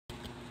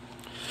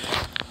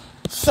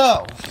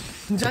So,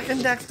 Jack and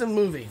Daxter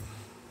movie.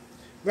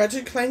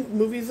 Ratchet Clank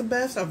movie is the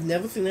best. I've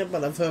never seen it,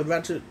 but I've heard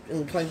Ratchet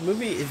and Clank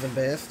movie is the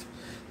best.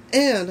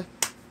 And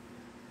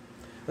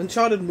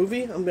Uncharted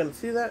movie, I'm going to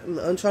see that. And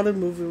the Uncharted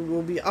movie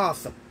will be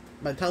awesome.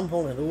 By Tom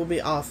Holland. It will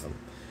be awesome.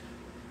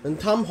 And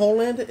Tom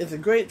Holland is a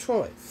great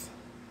choice.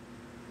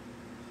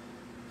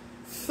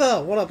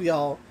 So, what up,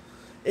 y'all?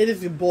 It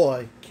is your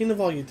boy, King of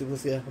all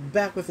YouTubers here,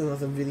 back with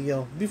another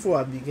video. Before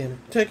I begin,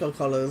 take all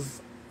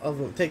colors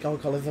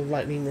of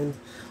lightning and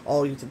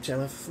all YouTube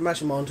channels. Smash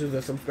them onto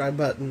the subscribe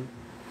button.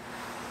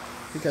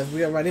 Because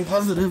we are writing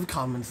positive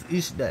comments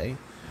each day.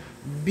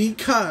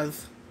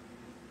 Because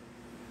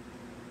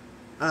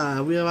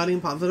we are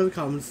writing positive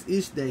comments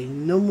each day.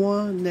 No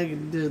more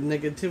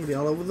negativity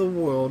all over the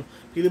world.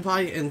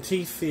 PewDiePie and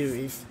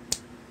T-Series.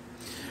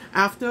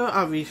 After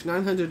I reach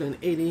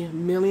 980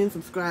 million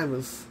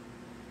subscribers,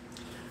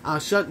 I'll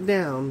shut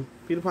down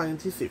PewDiePie and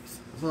T-Series.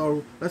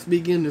 So let's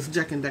begin this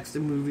Jack and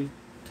Daxter movie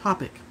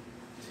topic.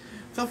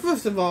 So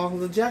first of all,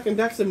 the Jack and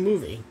Daxter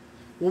movie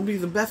will be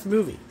the best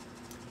movie.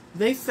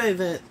 They say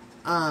that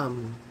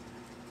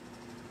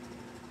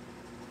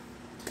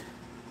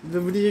the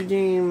video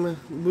game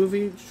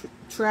movie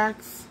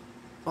tracks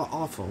are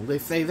awful. They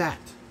say that.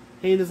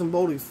 Haters and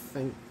bullies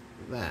think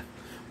that.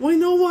 Well, you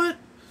know what?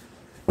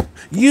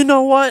 You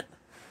know what?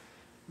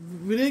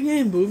 Video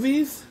game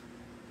movies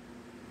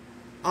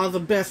are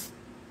the best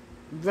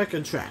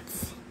record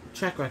tracks.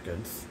 Track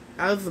records.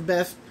 Are the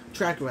best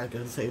track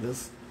records,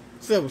 haters.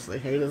 Seriously,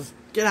 haters.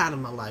 Get out of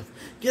my life.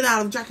 Get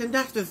out of Jack and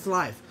Daxter's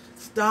life.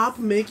 Stop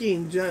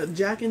making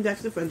Jack and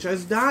Daxter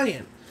franchise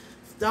dying.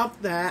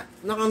 Stop that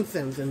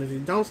nonsense. And if you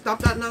don't stop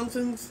that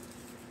nonsense,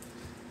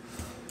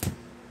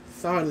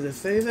 sorry to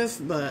say this,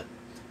 but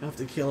I have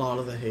to kill all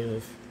of the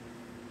haters.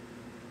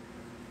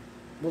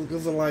 Well,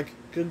 because they're like,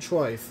 good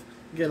choice.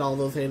 Get all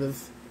those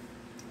haters.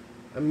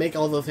 And make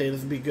all those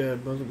haters be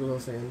good. That's what I'm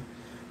saying.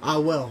 I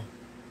will.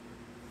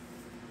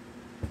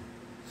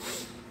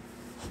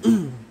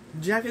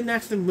 Jack and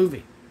Daxter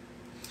movie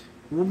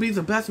will be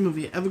the best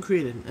movie ever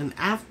created. And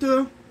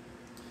after,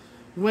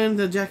 when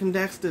the Jack and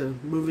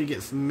Daxter movie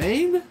gets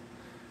made,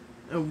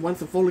 and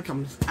once it fully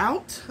comes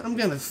out, I'm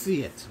gonna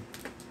see it.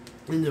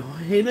 And the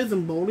haters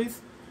and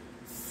bullies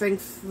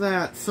thinks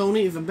that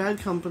Sony is a bad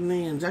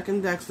company and Jack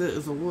and Daxter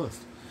is the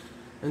worst.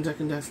 And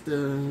Jack and Daxter,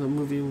 the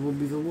movie, will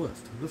be the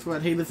worst. That's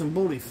what haters and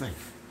bullies think.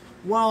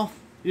 Well,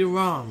 you're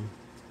wrong.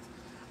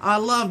 I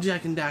love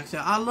Jack and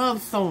Daxter. I love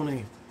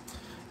Sony.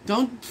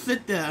 Don't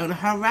sit there and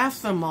harass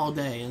them all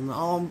day and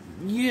all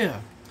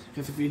year.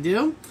 Because if you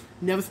do,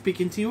 never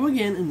speaking to you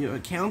again and your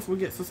accounts will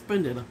get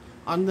suspended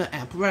on the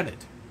app Reddit.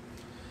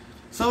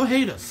 So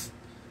haters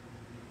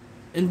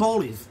and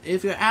bullies,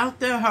 if you're out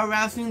there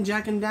harassing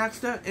Jack and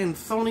Daxter and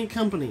Sony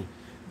Company,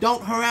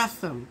 don't harass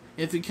them.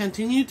 If you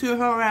continue to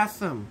harass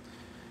them,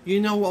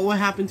 you know what will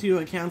happen to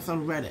your accounts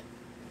on Reddit.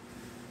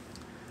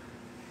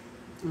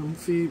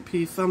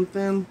 CP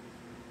something.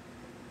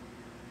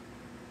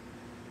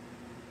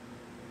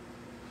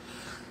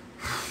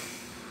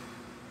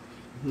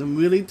 I'm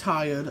really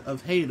tired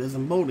of haters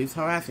and bullies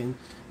harassing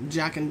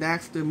Jack and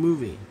Daxter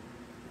movie.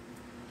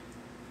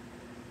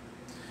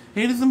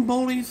 Haters and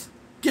bullies,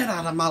 get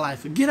out of my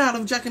life. Get out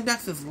of Jack and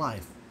Daxter's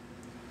life.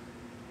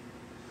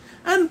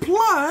 And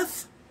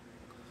plus,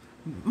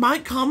 my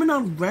comment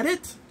on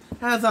Reddit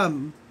has a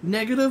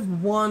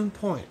 -1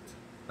 point.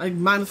 Like,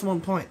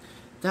 -1 point.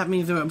 That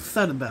means they're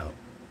upset about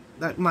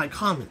my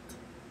comment.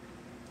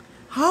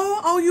 How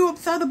are you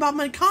upset about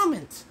my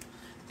comment?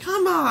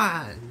 Come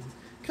on.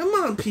 Come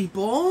on,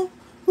 people.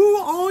 Who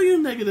are all you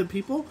negative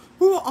people?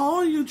 Who are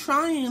all you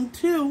trying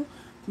to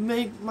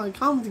make my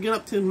comment get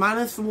up to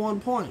 -1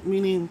 point?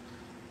 Meaning,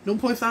 no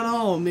points at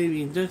all,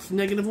 maybe. Just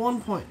 -1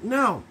 point.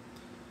 No.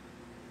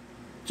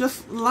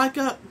 Just like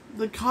up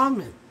the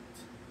comment.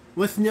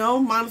 With no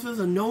minuses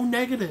and no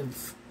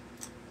negatives.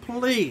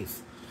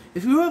 Please.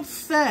 If you're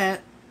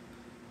upset,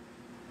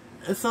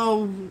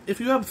 if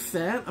you're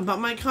upset about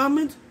my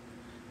comment,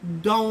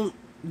 don't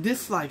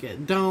dislike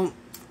it. Don't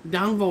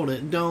downvote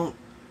it. Don't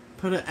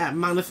put it at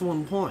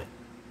 -1 point.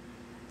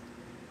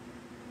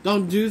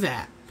 Don't do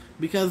that.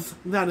 Because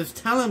that is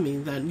telling me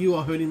that you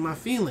are hurting my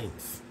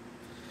feelings.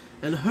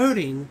 And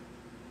hurting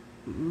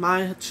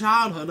my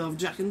childhood of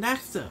Jack and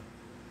Daxter.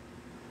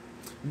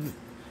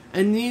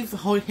 And these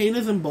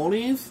haters and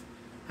bullies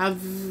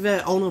have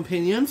their own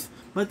opinions,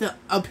 but the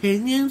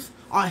opinions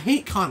are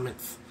hate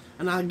comments.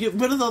 And I'll get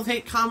rid of those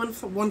hate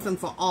comments once and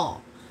for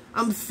all.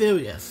 I'm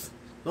serious.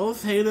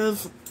 Those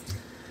haters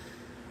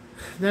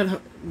that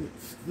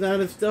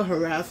is still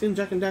harassing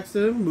Jack and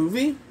Daxter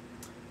movie,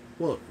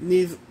 well,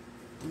 they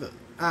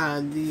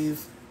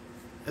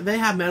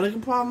have medical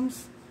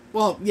problems.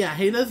 Well, yeah,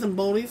 haters and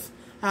bullies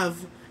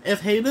have.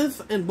 If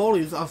haters and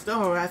bullies are still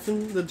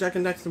harassing the Jack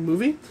and Daxter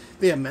movie,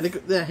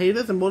 the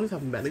haters and bullies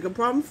have medical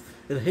problems.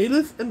 And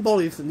haters and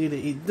bullies need to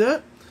eat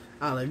dirt.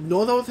 I'll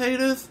ignore those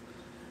haters.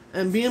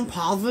 And being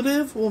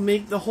positive will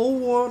make the whole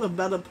world a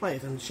better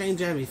place and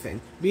change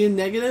everything. Being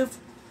negative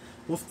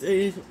will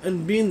stay,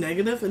 and being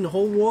negative in the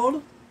whole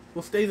world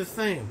will stay the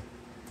same.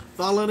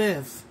 That's all it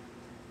is.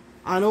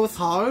 I know it's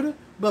hard,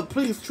 but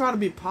please try to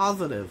be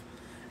positive.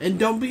 And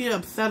don't be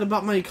upset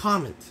about my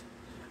comment.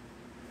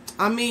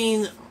 I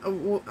mean,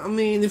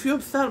 if you're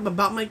upset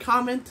about my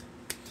comment,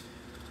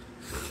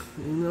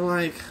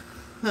 like,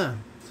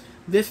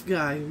 this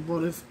guy,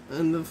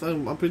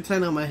 I'll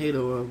pretend I'm a hater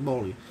or a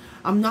bully.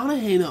 I'm not a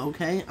hater,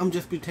 okay? I'm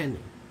just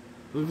pretending.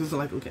 It's just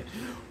like, okay.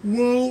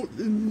 Well,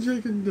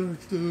 Jake and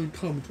Daxter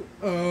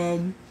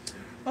comment.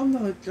 I'm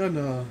not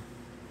gonna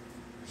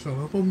shut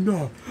up. I'm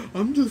not.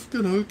 I'm just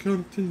gonna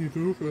continue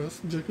to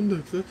request Jake and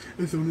Daxter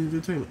is only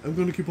entertainment. I'm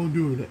gonna keep on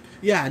doing it.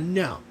 Yeah,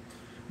 no.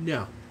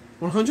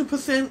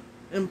 100%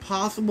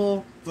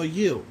 impossible for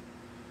you.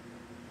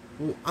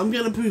 I'm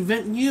gonna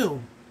prevent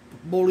you,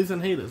 bullies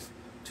and haters,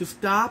 to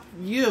stop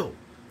you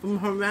from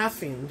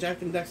harassing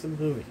Jack and Daxter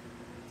movie.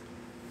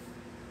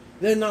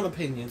 They're not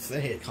opinions, they're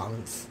hate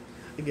comments.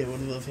 I get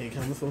one of those hate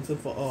comments once and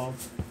for all.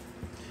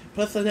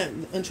 Plus, that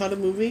Uncharted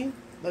movie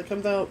that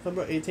comes out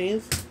February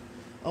 18th,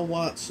 I'll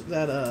watch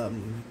that,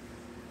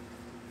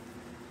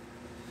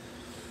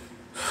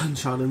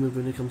 Uncharted movie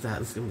when it comes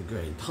out. It's gonna be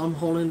great. Tom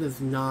Holland is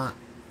not...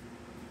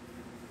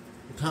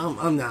 Tom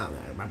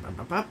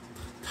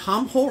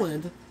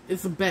Holland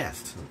is the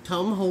best.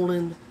 Tom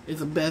Holland is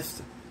the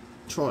best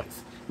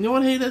choice. You know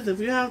what, haters? If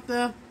you're out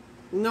there,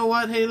 you know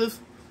what, haters?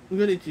 I'm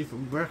gonna eat you for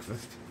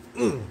breakfast.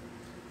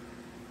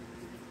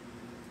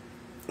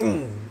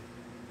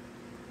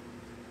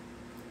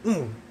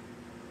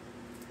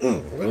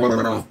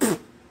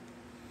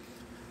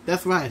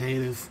 That's right,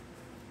 haters.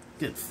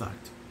 Get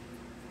sucked.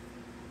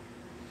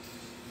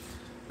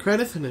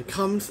 Credits and it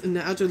comes in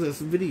the after this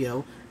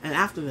video, and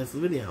after this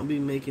video I'll be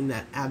making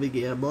that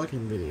Abigail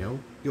Barkin video.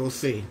 You'll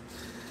see.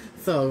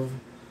 So,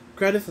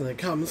 credits and it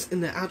comes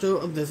in the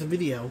outro of this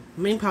video.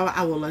 Main Power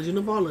Hour Legend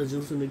of All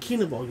Legends and the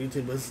King of All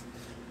YouTubers.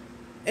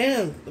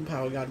 And the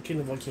Power God King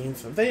of All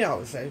Kings. They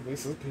always say,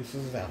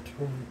 pieces out.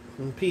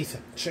 Peace.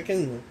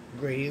 Chicken,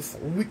 graze.